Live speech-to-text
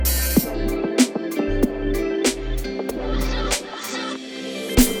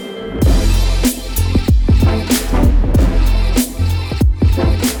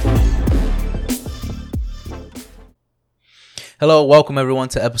Hello, welcome everyone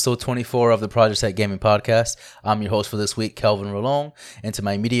to episode 24 of the Project Set Gaming Podcast. I'm your host for this week, Kelvin Rolong, and to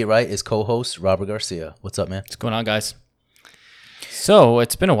my immediate right is co-host Robert Garcia. What's up, man? What's going on, guys? So,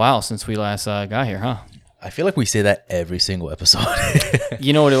 it's been a while since we last got here, huh? I feel like we say that every single episode.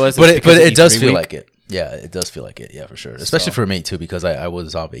 You know what it was? but it does feel like it. Yeah, it does feel like it. Yeah, for sure. Especially for me, too, because I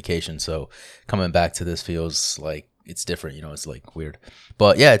was on vacation. So coming back to this feels like it's different. You know, it's like weird.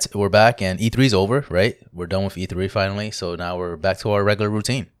 But yeah, we're back and E3's over, right? We're done with E3 finally. So now we're back to our regular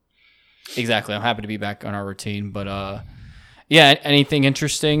routine. Exactly. I'm happy to be back on our routine. But yeah, anything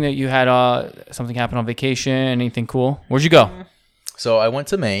interesting that you had, something happen on vacation? Anything cool? Where'd you go? So I went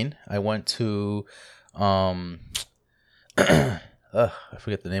to Maine. I went to, I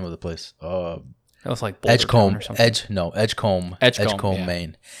forget the name of the place. That was like Edgecombe or something. Edgecombe, yeah.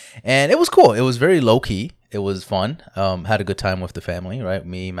 Maine. And it was cool. It was very low key. It was fun. Had a good time with the family, right?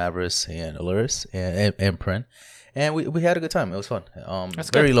 Me, Mavericks, and Aluris, and Prin. And we had a good time. It was fun.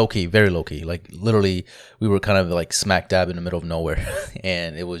 Very low key, very low key. Like literally, we were kind of like smack dab in the middle of nowhere,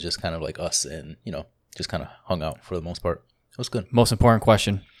 and it was just kind of like us, and just kind of hung out for the most part. It was good. Most important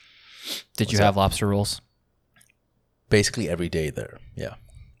question: Did you have lobster rolls? Basically every day there. Yeah.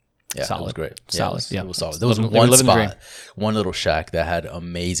 Yeah, solid. It was great. Solid. It was solid. There was one little shack that had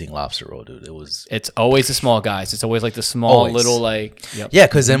amazing lobster roll, dude. It's always the small guys. It's always like the small little like. Yep. Yeah,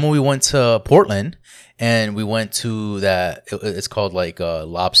 because then when we went to Portland and we went to that, it's called like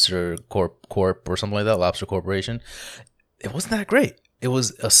Lobster Corp or something like that, Lobster Corporation. It wasn't that great. It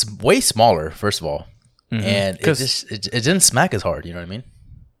was way smaller, first of all, and it didn't smack as hard. You know what I mean?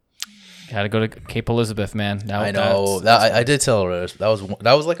 Got to go to Cape Elizabeth, man. I know that I did tell her that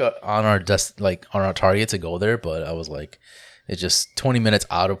was like on our target to go there, but I was like, it's just 20 minutes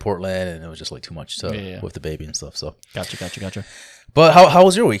out of Portland, and it was just like too much with the baby and stuff. So gotcha. But how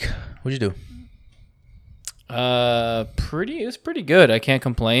was your week? What'd you do? It was pretty good. I can't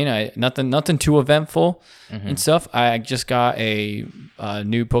complain. Nothing too eventful and stuff. I just got a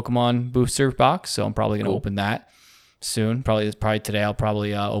new Pokemon booster box, so I'm probably gonna open that soon. Probably today. I'll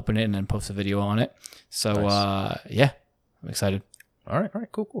probably open it and then post a video on it. So nice. Yeah, I'm excited. All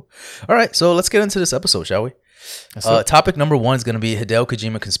right, cool. All right, so let's get into this episode, shall we? Topic number 1 is going to be Hideo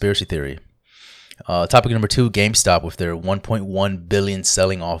Kojima conspiracy theory. Topic number 2, GameStop with their 1.1 billion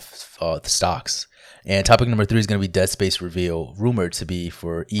selling off the stocks. And topic number 3 is going to be Dead Space reveal, rumored to be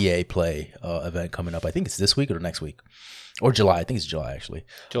for EA Play event coming up. I think it's this week or next week. Or July. I think it's July, actually.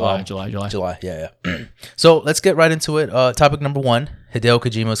 July. Yeah. So let's get right into it. Topic number 1, Hideo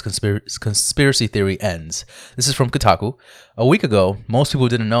Kojima's conspiracy theory ends. This is from Kotaku. A week ago, most people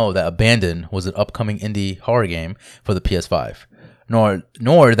didn't know that Abandon was an upcoming indie horror game for the PS5,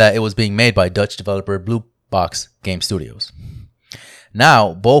 nor that it was being made by Dutch developer Blue Box Game Studios.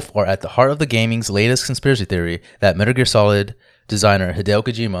 Now, both are at the heart of the gaming's latest conspiracy theory that Metal Gear Solid designer Hideo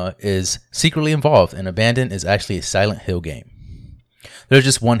Kojima is secretly involved and Abandon is actually a Silent Hill game. There's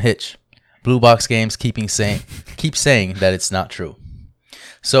just one hitch. Blue Box Games keep saying that it's not true.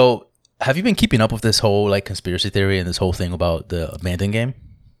 So, have you been keeping up with this whole like conspiracy theory and this whole thing about the Abandon game?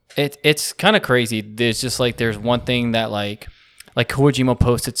 It's kind of crazy. There's one thing that like Kojima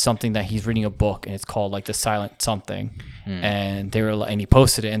posted something that he's reading a book and it's called like the Silent something, and he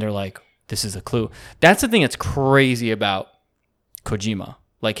posted it and they're like, this is a clue. That's the thing that's crazy about Kojima,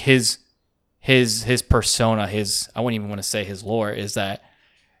 like his persona, I wouldn't even want to say his lore, is that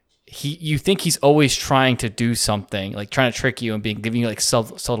you think he's always trying to do something, like trying to trick you and giving you like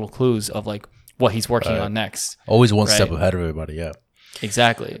subtle clues of like what he's working on next. Always one step ahead of everybody. Yeah,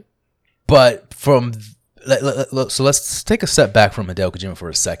 exactly. But so let's take a step back from Hideo Kojima for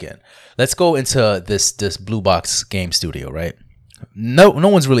a second. Let's go into this Blue Box Game Studio, right? No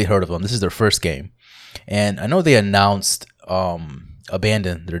one's really heard of them. This is their first game, and I know they announced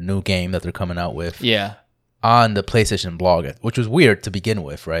Abandon, their new game that they're coming out with, on the PlayStation blog, which was weird to begin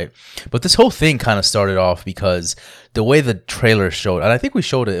with, right? But this whole thing kind of started off because the way the trailer showed, and I think we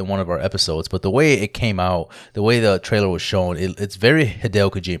showed it in one of our episodes, but the way it came out, the way the trailer was shown, it's very Hideo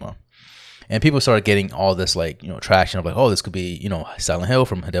Kojima. And people started getting all this like, traction of like, oh, this could be, Silent Hill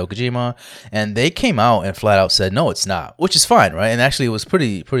from Hideo Kojima. And they came out and flat out said, no, it's not, which is fine, right? And actually it was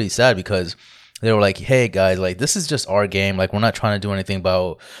pretty sad because they were like, hey guys, like this is just our game. Like we're not trying to do anything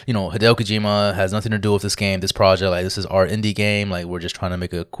about, Hideo Kojima has nothing to do with this game, this project. Like this is our indie game. Like we're just trying to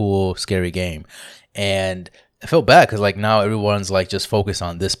make a cool, scary game. And I felt bad because like now everyone's like just focused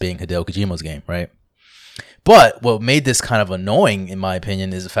on this being Hideo Kojima's game, right? But what made this kind of annoying, in my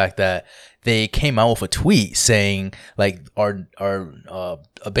opinion, is the fact that they came out with a tweet saying like our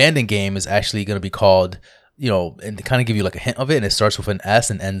Abandoned game is actually going to be called, and to kind of give you like a hint of it, and it starts with an S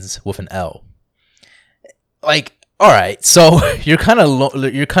and ends with an L. Like, all right, so you're kind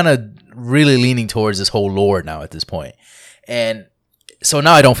of really leaning towards this whole lore now at this point, and so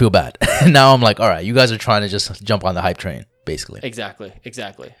now I don't feel bad. Now I'm like, all right, you guys are trying to just jump on the hype train, basically. Exactly.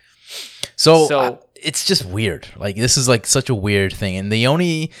 So it's just weird. Like, this is like such a weird thing, and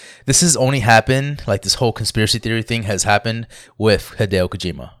this has only happened, like this whole conspiracy theory thing has happened with Hideo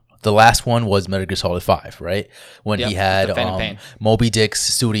Kojima. The last one was Metal Gear Solid 5, right? When he had Moby Dick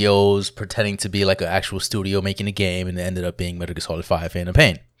Studios pretending to be like an actual studio making a game, and it ended up being Metal Gear Solid 5 Phantom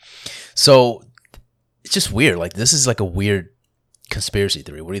Pain. So it's just weird. Like, this is like a weird conspiracy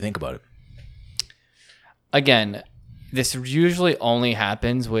theory. What do you think about it? Again, this usually only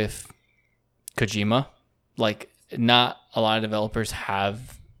happens with Kojima. Like, not a lot of developers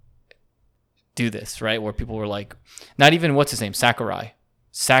do this, right? Where people were like, not even what's his name, Sakurai.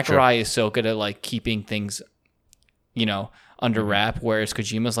 Sakurai is so good at like keeping things, under wrap, whereas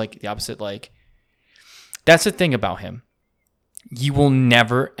Kojima's like the opposite. Like, that's the thing about him. You will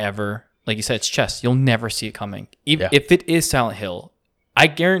never ever, like you said, it's chess. You'll never see it coming. If it is Silent Hill, I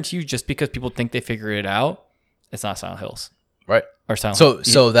guarantee you, just because people think they figured it out, it's not Silent Hills, right? Or Silent Hill.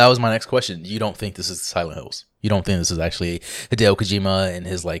 So that was my next question. You don't think this is Silent Hills? You don't think this is actually Hideo Kojima and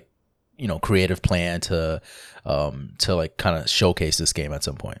his like, creative plan to like kind of showcase this game at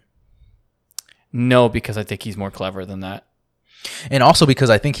some point? No, because I think he's more clever than that. And also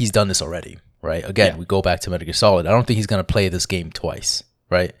because I think he's done this already, right? Again, we go back to Metal Gear Solid. I don't think he's going to play this game twice,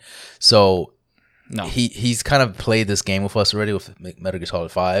 right? So no, he's kind of played this game with us already with Metal Gear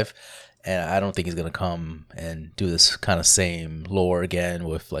Solid 5. And I don't think he's going to come and do this kind of same lore again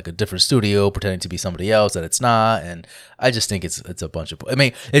with like a different studio pretending to be somebody else that it's not. And I just think it's a bunch of... I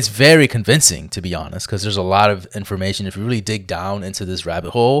mean, it's very convincing, to be honest, because there's a lot of information. If you really dig down into this rabbit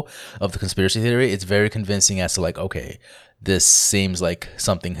hole of the conspiracy theory, it's very convincing as to like, okay, this seems like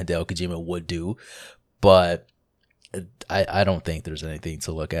something Hideo Kojima would do. But I don't think there's anything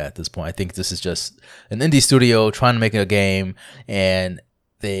to look at this point. I think this is just an indie studio trying to make a game, and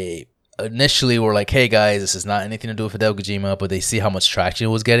they... initially were like, hey guys, this is not anything to do with Hideo Kojima, but they see how much traction it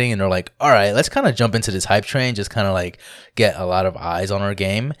was getting, and they're like, all right, let's kind of jump into this hype train, just kind of like get a lot of eyes on our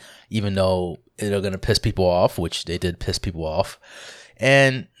game, even though they're going to piss people off, which they did piss people off.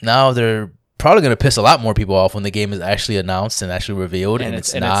 And now they're probably going to piss a lot more people off when the game is actually announced and actually revealed, and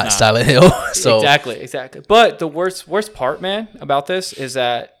it's not Silent Hill. So Exactly. But the worst part, man, about this is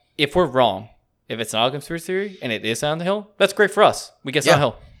that if we're wrong, if it's not a conspiracy theory and it is Silent Hill, that's great for us. We get Silent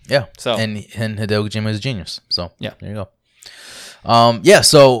Hill. Yeah. So and Hideo Kojima is a genius. So yeah, there you go.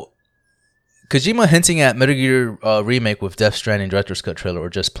 So Kojima hinting at Metal Gear remake with Death Stranding director's cut trailer, or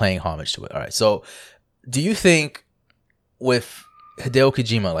just paying homage to it. All right. So do you think with Hideo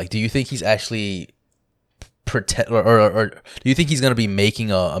Kojima, like, do you think he's actually or do you think he's gonna be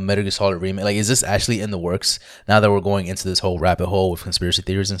making a Metal Gear Solid remake? Like, is this actually in the works now that we're going into this whole rabbit hole with conspiracy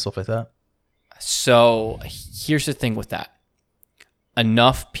theories and stuff like that? So here's the thing with that.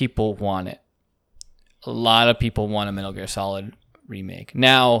 Enough people want it. A lot of people want a Metal Gear Solid remake.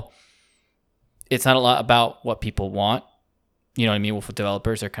 Now, it's not a lot about what people want. You know what I mean? With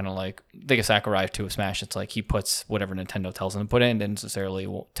developers, they're kind of like, they get Sakurai to a Smash. It's like he puts whatever Nintendo tells him to put in, and necessarily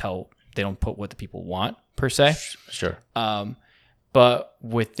they don't put what the people want, per se. Sure. But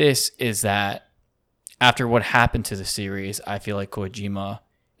with this is that after what happened to the series, I feel like Kojima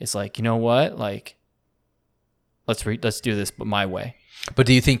is like, you know what? Like, let's do this, but my way. But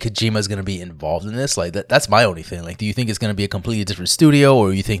do you think Kojima is going to be involved in this? Like, that's my only thing. Like, do you think it's going to be a completely different studio,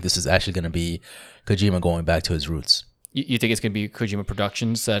 or you think this is actually going to be Kojima going back to his roots? You think it's going to be Kojima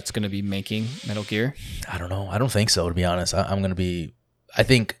Productions that's going to be making Metal Gear? I don't know. I don't think so, to be honest. I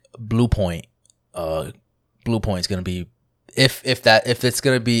think Bluepoint is going to be, if it's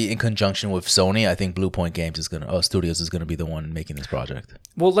going to be in conjunction with Sony, I think Bluepoint Games Studios is going to be the one making this project.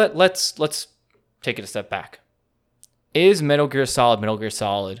 Well, let's take it a step back. Is Metal Gear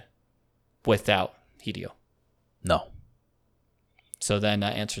Solid without Hideo? No. So then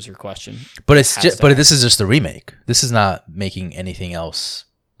that answers your question. But this is just a remake. This is not making anything else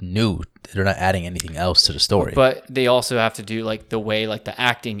new. They're not adding anything else to the story. But they also have to do like the way like the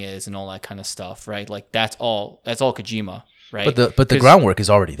acting is and all that kind of stuff, right? Like that's all Kojima, right? But the groundwork is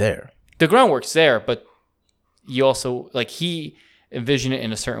already there. The groundwork's there, but you also like he envision it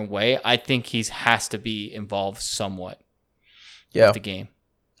in a certain way. I think he has to be involved somewhat with the game.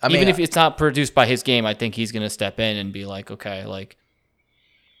 I mean, even if it's not produced by his game, I think he's going to step in and be like, okay, like.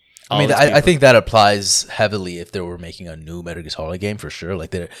 I think that applies heavily if they were making a new Metal Gear Solid game for sure.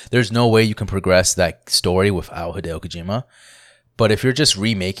 Like there's no way you can progress that story without Hideo Kojima. But if you're just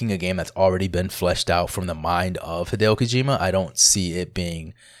remaking a game that's already been fleshed out from the mind of Hideo Kojima, I don't see it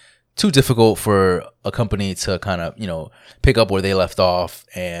being too difficult for a company to kind of, pick up where they left off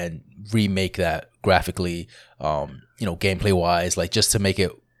and remake that graphically, gameplay wise, like just to make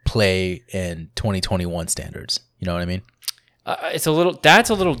it play in 2021 standards. You know what I mean? That's a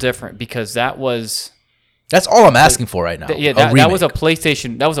little different because that's all I'm asking for right now. That was a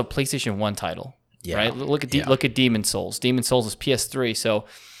PlayStation 1 title. Yeah. Right? Look at Demon Souls. Demon Souls is PS3, so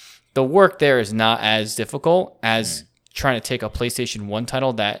the work there is not as difficult as trying to take a PlayStation 1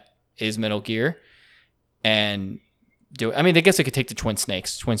 title that is Metal Gear and do it. I mean, I guess I could take the Twin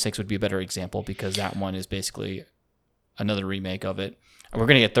Snakes. Twin Snakes would be a better example because that one is basically another remake of it. We're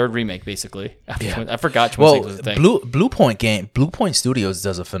gonna get a third remake basically. I forgot Twin Snakes was a thing. Blue Point Studios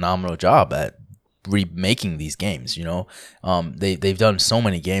does a phenomenal job at remaking these games. They've done so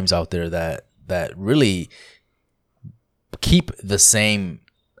many games out there that really keep the same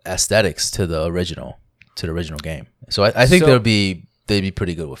aesthetics to the original game. So I think they'd be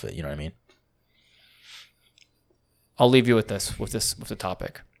pretty good with it. You know what I mean? I'll leave you with the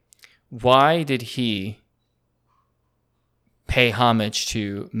topic. Why did he pay homage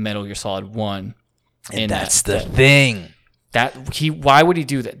to Metal Gear Solid 1? And that's the thing. Why would he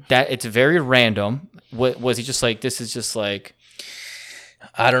do that? That it's very random. Was he just like, this is just like,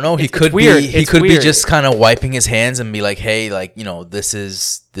 I don't know. He could be just kind of wiping his hands and be like, hey, like, this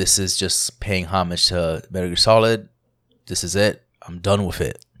is just paying homage to Metal Gear Solid. This is it. I'm done with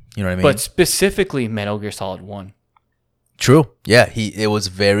it. You know what I mean? But specifically Metal Gear Solid 1. True. Yeah, it was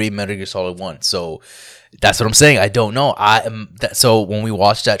very Metal Gear Solid 1. So that's what I'm saying. I don't know. So when we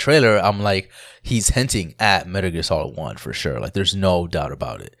watched that trailer, I'm like, he's hinting at Metal Gear Solid 1 for sure. Like, there's no doubt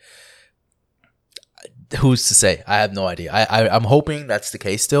about it. Who's to say? I have no idea. I'm hoping that's the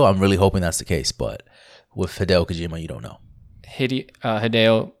case still. I'm really hoping that's the case. But with Hideo Kojima, you don't know.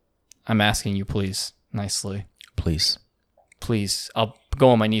 Hideo, I'm asking you, please, nicely. Please, I'll go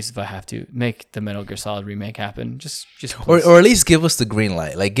on my knees if I have to. Make the Metal Gear Solid remake happen. Just or at least give us the green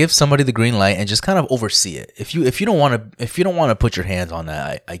light. Like, give somebody the green light and just kind of oversee it. If you don't want to put your hands on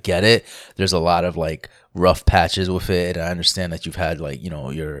that, I get it. There's a lot of like rough patches with it, and I understand that you've had like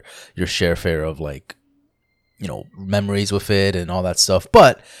your share of like memories with it and all that stuff.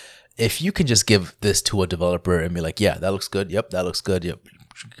 But if you can just give this to a developer and be like, yeah, that looks good. Yep, that looks good. Yep,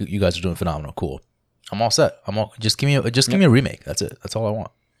 you guys are doing phenomenal. Cool. I'm all set. Just give me a remake. That's it. That's all I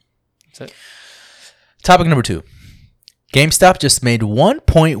want. That's it. Topic number 2. GameStop just made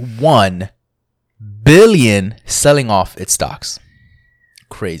 $1.1 billion selling off its stocks.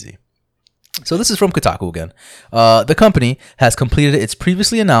 Crazy. So this is from Kotaku again. The company has completed its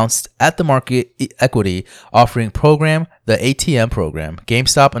previously announced at-the-market equity offering program, the ATM program.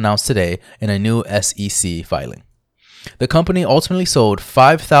 GameStop announced today in a new SEC filing. The company ultimately sold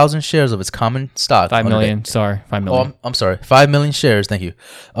 5,000 shares of its common stock. 5 million. 5 million. Oh, I'm sorry. 5 million shares, thank you,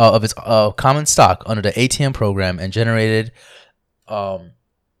 of its common stock under the ATM program and generated where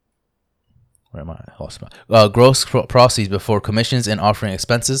am I? Gross proceeds before commissions and offering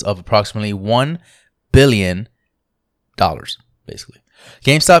expenses of approximately $1 billion, basically.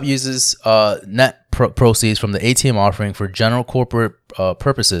 GameStop uses net proceeds from the ATM offering for general corporate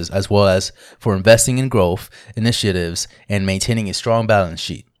purposes, as well as for investing in growth initiatives and maintaining a strong balance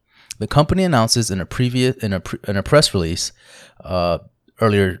sheet. The company announces in a press release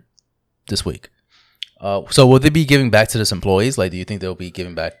earlier this week. So will they be giving back to this employees? Like, do you think they'll be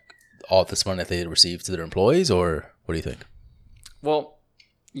giving back all this money that they received to their employees, or what do you think? Well,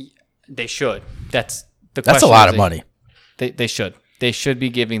 they should. That's a lot of money. They should. They should be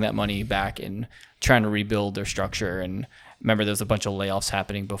giving that money back and trying to rebuild their structure. And remember, there's a bunch of layoffs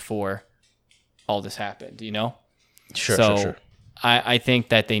happening before all this happened, Sure. I think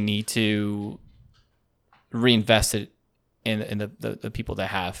that they need to reinvest it in the people that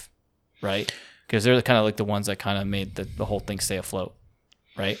have, right? Because they're kind of like the ones that kind of made the whole thing stay afloat,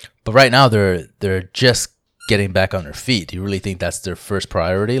 right? But right now, they're just getting back on their feet. Do you really think that's their first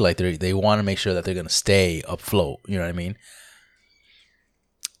priority? Like, they want to make sure that they're going to stay afloat. You know what I mean?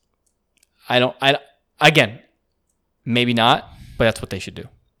 Again, maybe not, but that's what they should do.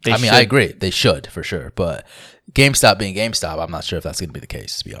 I agree. They should, for sure. But GameStop being GameStop, I'm not sure if that's going to be the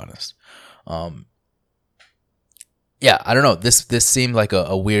case, to be honest. Yeah, I don't know. This seemed like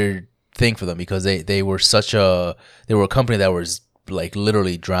a weird thing for them because they were a company that was like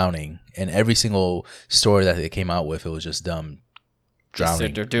literally drowning, and every single story that they came out with, it was just them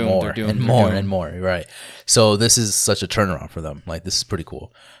drowning more, right? So this is such a turnaround for them. Like, this is pretty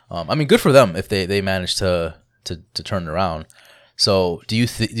cool. Good for them if they managed to turn it around. So do you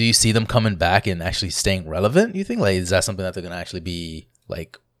see them coming back and actually staying relevant? You think, like, is that something that they're gonna actually be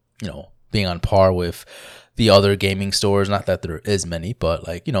like, being on par with the other gaming stores. Not that there is many, but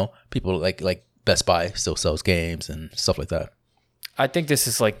like, you know, people like Best Buy still sells games and stuff like that. I think this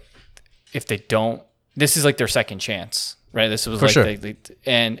is like, if they don't, this is like their second chance, right? This was For like, sure.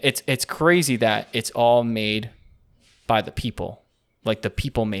 and it's crazy that it's all made by the people. Like the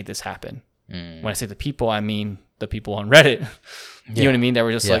people made this happen. When I say the people, I mean the people on Reddit. You know what I mean? They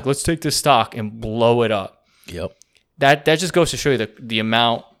were just like, let's take this stock and blow it up. Yep. That just goes to show you the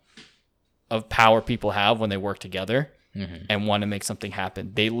amount of power people have when they work together and want to make something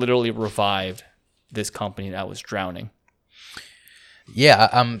happen. They literally revived this company that was drowning. Yeah,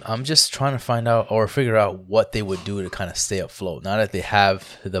 I'm just trying to find out or figure out what they would do to kind of stay afloat. Now that they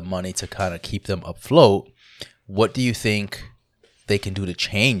have the money to kind of keep them afloat, what do you think they can do to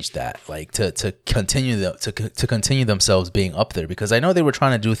change that, like to continue to continue themselves being up there? Because I know they were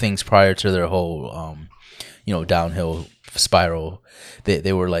trying to do things prior to their whole downhill spiral.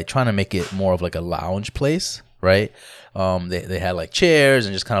 They were like trying to make it more of like a lounge place, right? They had like chairs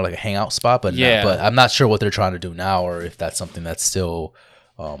and just kind of like a hangout spot, but but I'm not sure what they're trying to do now, or if that's something that's still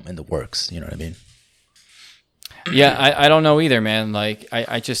in the works. You know what I mean? Yeah, I don't know either, man. Like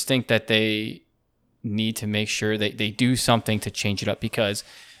I just think that they need to make sure that they do something to change it up, because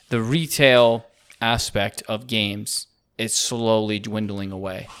the retail aspect of games is slowly dwindling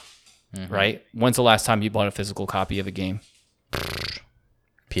away. Right? When's the last time you bought a physical copy of a game?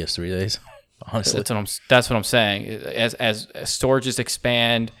 PS3 days, honestly. That's what I'm saying. As storages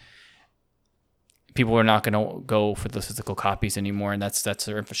expand, people are not going to go for the physical copies anymore, and that's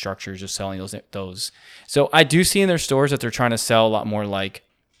their infrastructure is just selling those. So I do see in their stores that they're trying to sell a lot more like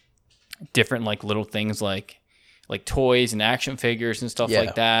different like little things like toys and action figures and stuff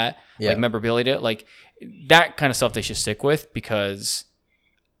like that, like memorabilia, like that kind of stuff they should stick with, because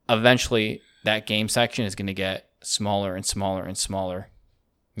eventually that game section is going to get smaller and smaller and smaller.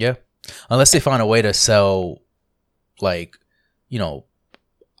 Yeah. Unless they find a way to sell like, you know,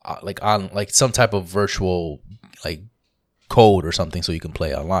 like on like some type of virtual like code or something so you can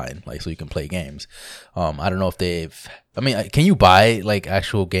play online, like so you can play games. I don't know if can you buy like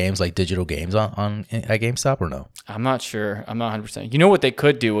actual games, like digital games on at GameStop or no? I'm not sure. I'm not 100%. You know what they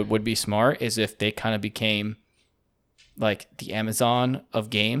could do would be smart is if they kind of became like the Amazon of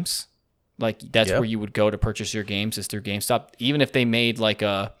games. Like that's where you would go to purchase your games is through GameStop. Even if they made like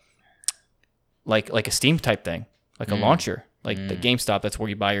a Steam type thing, like a launcher, like the GameStop, that's where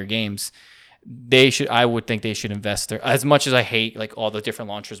you buy your games. I would think they should invest there. As much as I hate like all the different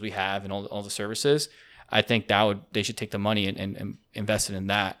launchers we have and all the services, I think they should take the money and invest it in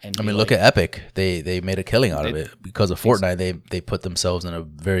that. And I mean, look at Epic. They made a killing out of it because of Fortnite. They put themselves in a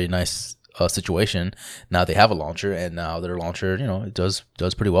very nice situation. Now they have a launcher, and now their launcher, you know, it does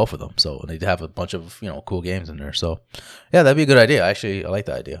pretty well for them. So they have a bunch of, you know, cool games in there. So yeah, that'd be a good idea. Actually, I like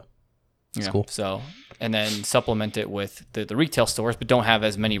that idea. It's cool. So, and then supplement it with the retail stores, but don't have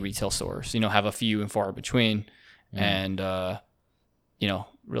as many retail stores. You know, have a few and far between, and you know,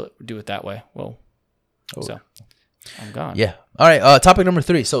 really do it that way. Well, so I'm gone. Yeah. All right. Topic number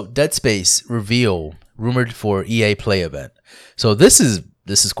 3. So Dead Space reveal rumored for EA Play event. So this is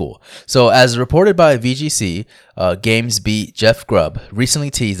cool. So as reported by VGC, GamesBeat Jeff Grubb recently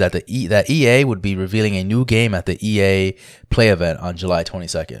teased that that EA would be revealing a new game at the EA Play event on July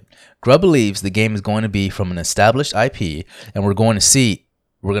 22nd. Grubb believes the game is going to be from an established IP, and we're going to see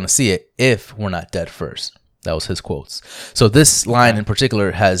it if we're not dead first. That was his quotes. So this line in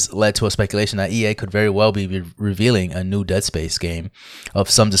particular has led to a speculation that EA could very well be revealing a new Dead Space game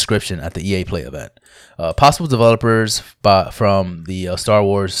of some description at the EA Play event. Possible developers from the Star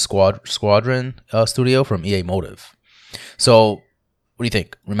Wars Squadron studio from EA Motive. So what do you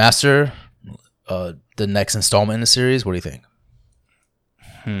think? Remaster? The next installment in the series? What do you think?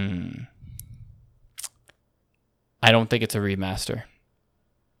 I don't think it's a remaster.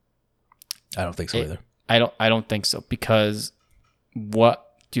 I don't think so either. I don't think so, because what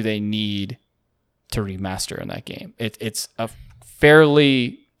do they need to remaster in that game? It's a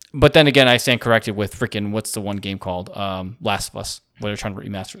fairly, but then again, I stand corrected with freaking what's the one game called Last of Us, where they're trying to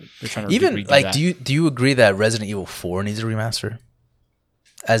remaster. They're trying to even like that. Do you agree that Resident Evil 4 needs a remaster?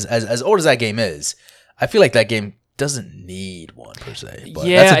 As old as that game is, I feel like that game doesn't need one per se. But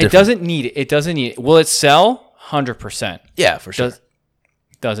yeah, it doesn't need it. It doesn't need it. Will it sell? 100%. Yeah, for sure.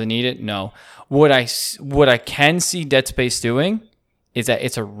 Does it need it? No. What I can see Dead Space doing is that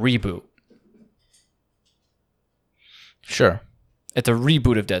it's a reboot. Sure. It's a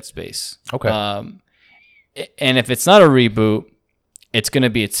reboot of Dead Space. Okay. And if it's not a reboot, it's going to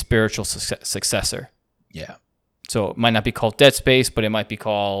be its spiritual successor. Yeah. So it might not be called Dead Space, but it might be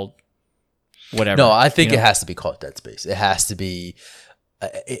called whatever. No, I think it has to be called Dead Space. It has to be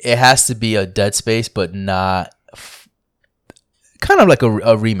it has to be a Dead Space, but not kind of like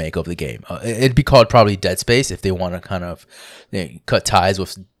a remake of the game. It'd be called probably Dead Space if they want to kind of cut ties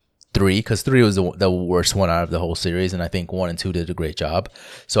with 3, because 3 was the worst one out of the whole series, and I think 1 and 2 did a great job.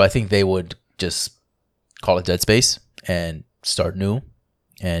 So I think they would just call it Dead Space and start new,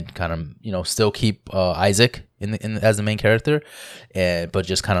 and kind of still keep Isaac in as the main character, but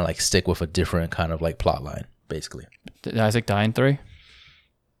just kind of like stick with a different kind of like plot line, basically. Did Isaac die in 3?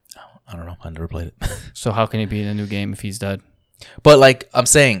 I don't know. I never played it. So how can he be in a new game if he's dead? But like I'm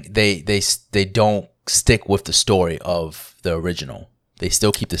saying, they don't stick with the story of the original. They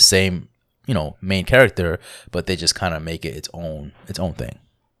still keep the same, main character, but they just kind of make it its own thing.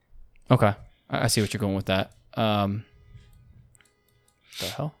 Okay, I see what you're going with that. The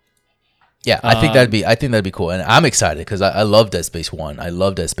hell? Yeah, I think that'd be cool, and I'm excited because I love Dead Space 1. I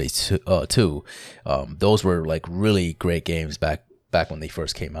love Dead Space 2. Those were like really great games back when they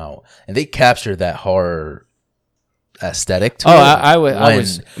first came out, and they captured that horror aesthetic to it. I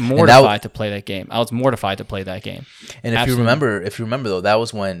was mortified to play that game. I was mortified to play that game. And if you remember though, that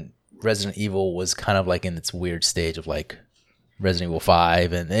was when Resident Evil was kind of like in its weird stage of like Resident Evil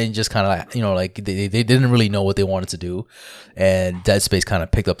 5, and just kind of like like they didn't really know what they wanted to do, and Dead Space kind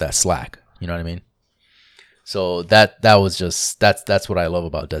of picked up that slack. You know what I mean? So that's what I love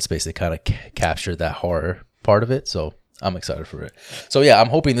about Dead Space. They kind of captured that horror part of it. So I'm excited for it. So yeah, I'm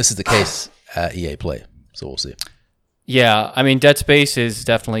hoping this is the case at EA Play. So we'll see. Yeah, I mean, Dead Space is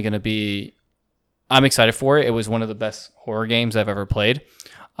definitely going to be. I'm excited for it. It was one of the best horror games I've ever played.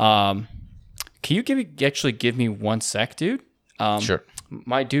 Can you give me 1 sec, dude? Sure.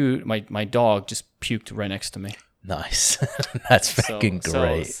 My dog just puked right next to me. Nice. That's freaking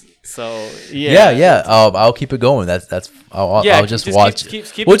great. So yeah. Yeah. I'll keep it going. I'll just watch.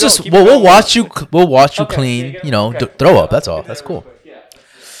 Keep We'll watch you Okay, clean. okay. Throw up. That's all. That's cool. Yeah.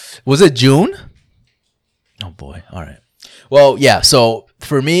 Was it June? Oh boy. All right. Well, yeah. So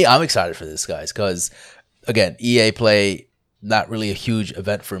for me, I'm excited for this, guys, because again, EA Play, not really a huge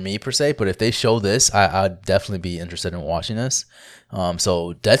event for me per se, but if they show this, I'd definitely be interested in watching this.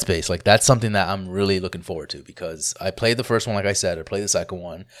 So Dead Space, like that's something that I'm really looking forward to, because I played the first one, like I said, I played the second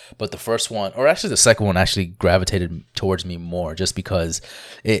one, but the first one, or actually the second one, actually gravitated towards me more, just because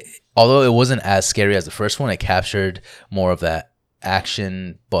although it wasn't as scary as the first one, it captured more of that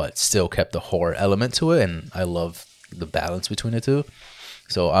action, but still kept the horror element to it, and I love the balance between the two.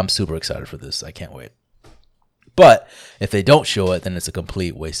 So I'm super excited for this. I can't wait. But if they don't show it, then it's a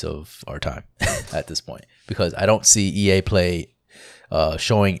complete waste of our time at this point, because I don't see EA Play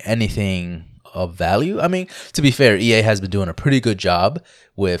showing anything of value. I mean, to be fair, EA has been doing a pretty good job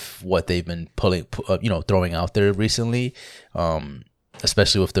with what they've been throwing out there recently,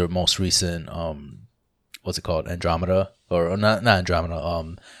 especially with their most recent what's it called, Andromeda, or not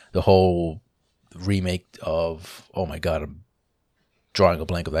Andromeda, the whole remake of, oh my god, I'm drawing a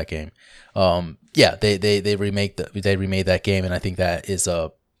blank of that game. Yeah, they remade that game, and I think that is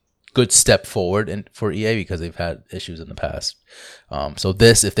a good step forward for EA, because they've had issues in the past. So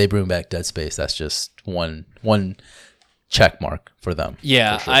this, if they bring back Dead Space, that's just one check mark for them.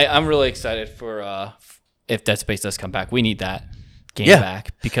 Yeah, for sure. I'm really excited for if Dead Space does come back. We need that game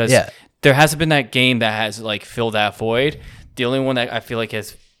back, because there hasn't been that game that has like filled that void. The only one that I feel like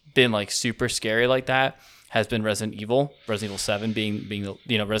has been like super scary like that has been Resident Evil 7 being Resident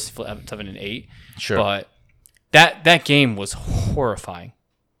Evil 7 and 8. Sure. But that game was horrifying.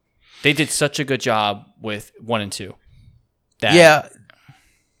 They did such a good job with 1 and 2. Yeah,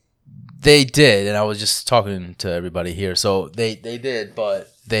 they did, and I was just talking to everybody here. So they did,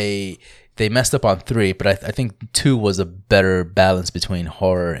 but they messed up on 3. But I think 2 was a better balance between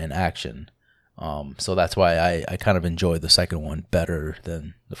horror and action. So that's why I kind of enjoyed the second one better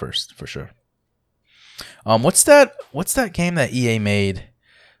than the first, for sure. What's that game that EA made?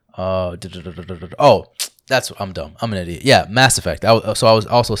 Oh, I'm dumb. I'm an idiot. Yeah, Mass Effect. I was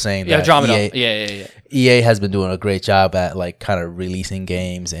also saying that Andromeda. Yeah. EA has been doing a great job at like kind of releasing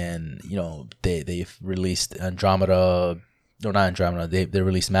games, and they've released Andromeda. No, not Andromeda. They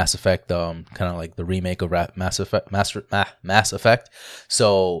released Mass Effect, kind of like the remake of Mass Effect.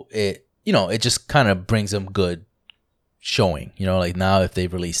 So it just kind of brings them good showing. Like now if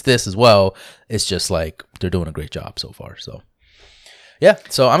they've released this as well, it's just like they're doing a great job so far. So yeah,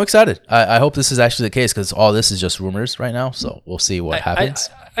 so I'm excited. I hope this is actually the case, because all this is just rumors right now. So we'll see what happens.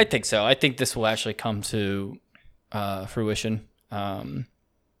 I think so. I think this will actually come to fruition.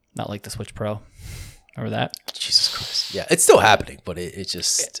 Not like the Switch Pro. Remember that? Jesus Christ. Yeah, it's still happening, but it's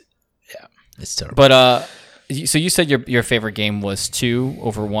just, yeah, it's terrible. But so you said your favorite game was 2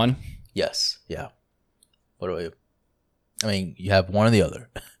 over 1? Yes. Yeah. What about you? I mean, you have one or the other.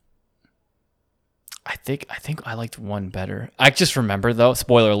 I think I liked one better. I just remember though.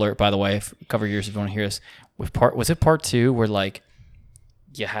 Spoiler alert, by the way. Cover yours if you want to hear this. Was it part 2 where like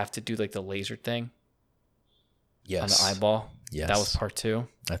you have to do like the laser thing? Yes. On the eyeball. Yes. That was part 2.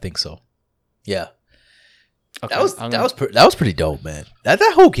 I think so. Yeah. Okay. That was pretty dope, man. That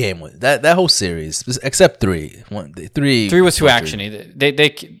whole game was that whole series, except 3. 3 was too actiony. They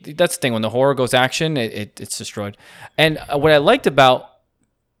that's the thing. When the horror goes action, it's destroyed. And what I liked about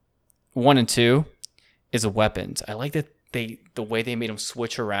 1 and 2 is the weapons. I like that the way they made them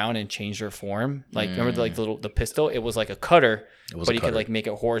switch around and change their form. Like remember the pistol? It was like a cutter, but you could like make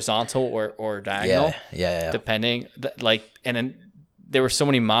it horizontal or diagonal. Yeah. Depending, and then there were so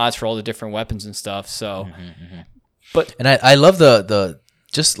many mods for all the different weapons and stuff. So, but I love the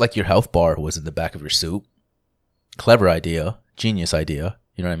just like your health bar was in the back of your suit. Clever idea, genius idea.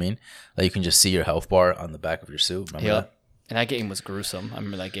 You know what I mean? Like you can just see your health bar on the back of your suit. Remember that? And that game was gruesome. I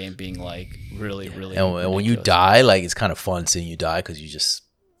remember that game being like really. And when you die, like it's kind of fun seeing you die because you just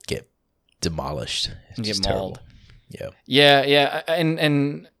get demolished. It's get mauled. Terrible. Yeah.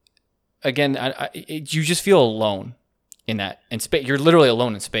 And again, you just feel alone in that. In space, you're literally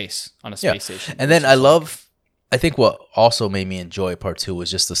alone in space on a space station. And then I think what also made me enjoy part 2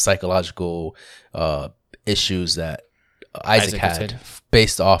 was just the psychological issues that Isaac had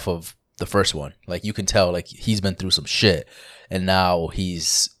based off of the first one. Like you can tell like he's been through some shit and now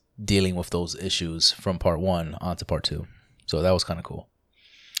he's dealing with those issues from part 1 onto part 2. So that was kind of cool.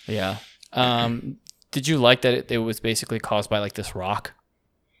 Yeah. Did you like that it was basically caused by like this rock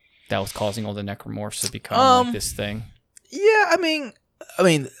that was causing all the necromorphs to become like this thing? Yeah, I mean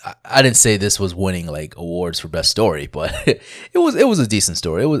I didn't say this was winning like awards for best story, but it was a decent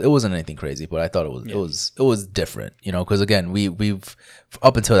story. It wasn't anything crazy, but I thought it was different, you know, because again, we've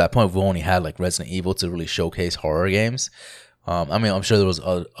up until that point we've only had like Resident Evil to really showcase horror games. I mean, I'm sure there was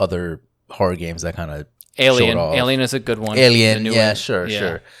other horror games that kind of Alien is a good one. Alien, yeah,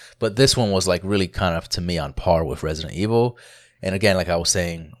 sure. But this one was like really kind of to me on par with Resident Evil. And again, like I was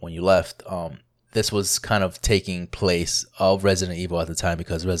saying when you left, this was kind of taking place of Resident Evil at the time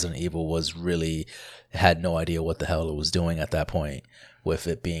because Resident Evil was really had no idea what the hell it was doing at that point, with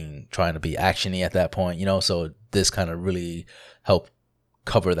it being trying to be actiony at that point, you know. So this kind of really helped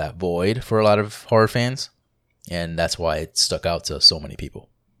cover that void for a lot of horror fans, and that's why it stuck out to so many people.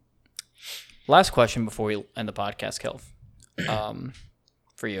 Last question before we end the podcast, Kelv,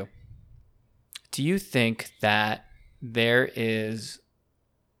 for you. Do you think that there is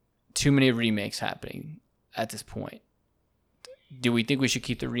too many remakes happening at this point? Do we think we should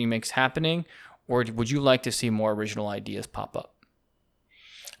keep the remakes happening, or would you like to see more original ideas pop up?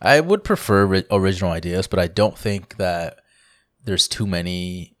 I would prefer original ideas, but I don't think that there's too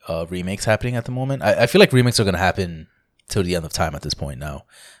many remakes happening at the moment. I feel like remakes are going to happen till the end of time at this point now.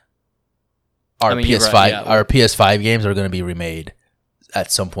 Our PS5 right, yeah. Our PS5 games are going to be remade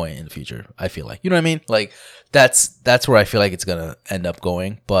at some point in the future. I feel like, you know what I mean? Like that's where I feel like it's going to end up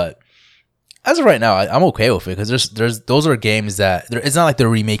going. But as of right now, I'm okay with it because those are games that it's not like they're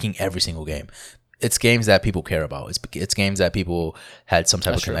remaking every single game. It's games that people care about. It's games that people had some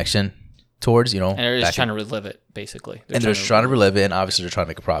type of connection towards, you know. And they're just trying to relive it, basically. They're just trying to relive it, and obviously they're trying to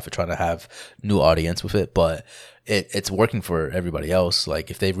make a profit, trying to have new audience with it. But it's working for everybody else. Like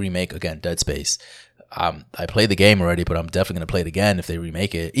if they remake again Dead Space, I played the game already, but I'm definitely gonna play it again if they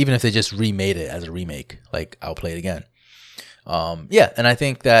remake it. Even if they just remade it as a remake, like I'll play it again. Yeah, and I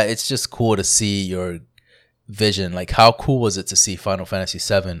think that it's just cool to see your vision. Like how cool was it to see Final Fantasy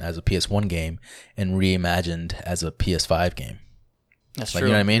VII as a PS1 game and reimagined as a PS5 game? That's like, true.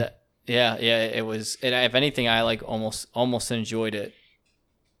 You know what I mean? Yeah, it was. And if anything, I like almost enjoyed it.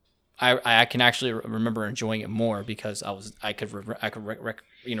 I can actually remember enjoying it more because I could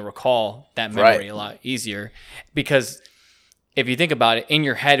recall that memory a lot easier. Because if you think about it, in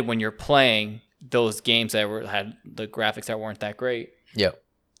your head when you're playing those games that had the graphics that weren't that great,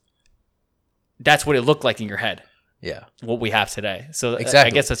 that's what it looked like in your head. Yeah, what we have today. So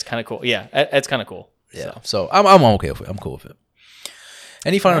exactly. I guess that's kind of cool. Yeah, it's kind of cool. Yeah. So I'm okay with it. I'm cool with it.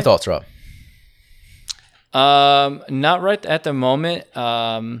 Any final thoughts, Rob? Not right at the moment.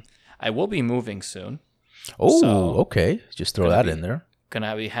 I will be moving soon. Oh, okay. Just throw that in there.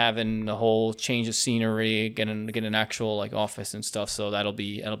 Gonna be having the whole change of scenery, get an actual like office and stuff. So that'll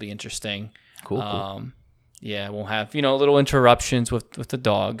be interesting. Cool. Yeah, we'll have little interruptions with the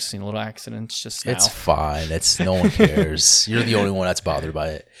dogs, little accidents. Just now. It's fine. No one cares. You're the only one that's bothered by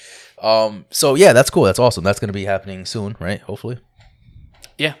it. So yeah, that's cool. That's awesome. That's gonna be happening soon, right? Hopefully.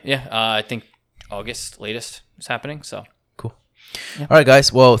 Yeah. I think August latest is happening. So cool. All right,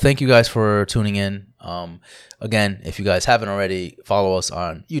 guys. Well, thank you guys for tuning in. Again, if you guys haven't already, follow us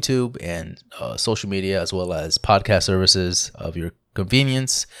on YouTube and social media as well as podcast services of your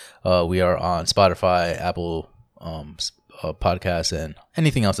convenience. We are on Spotify, Apple podcasts, and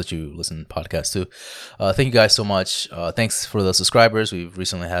anything else that you listen to podcasts to. Thank you guys so much. Thanks for the subscribers. We've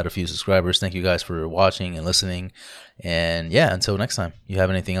recently had a few subscribers. Thank you guys for watching and listening. And yeah, until next time, you have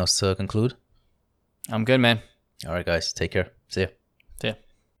anything else to conclude? I'm good, man. All right, guys. Take care. See ya.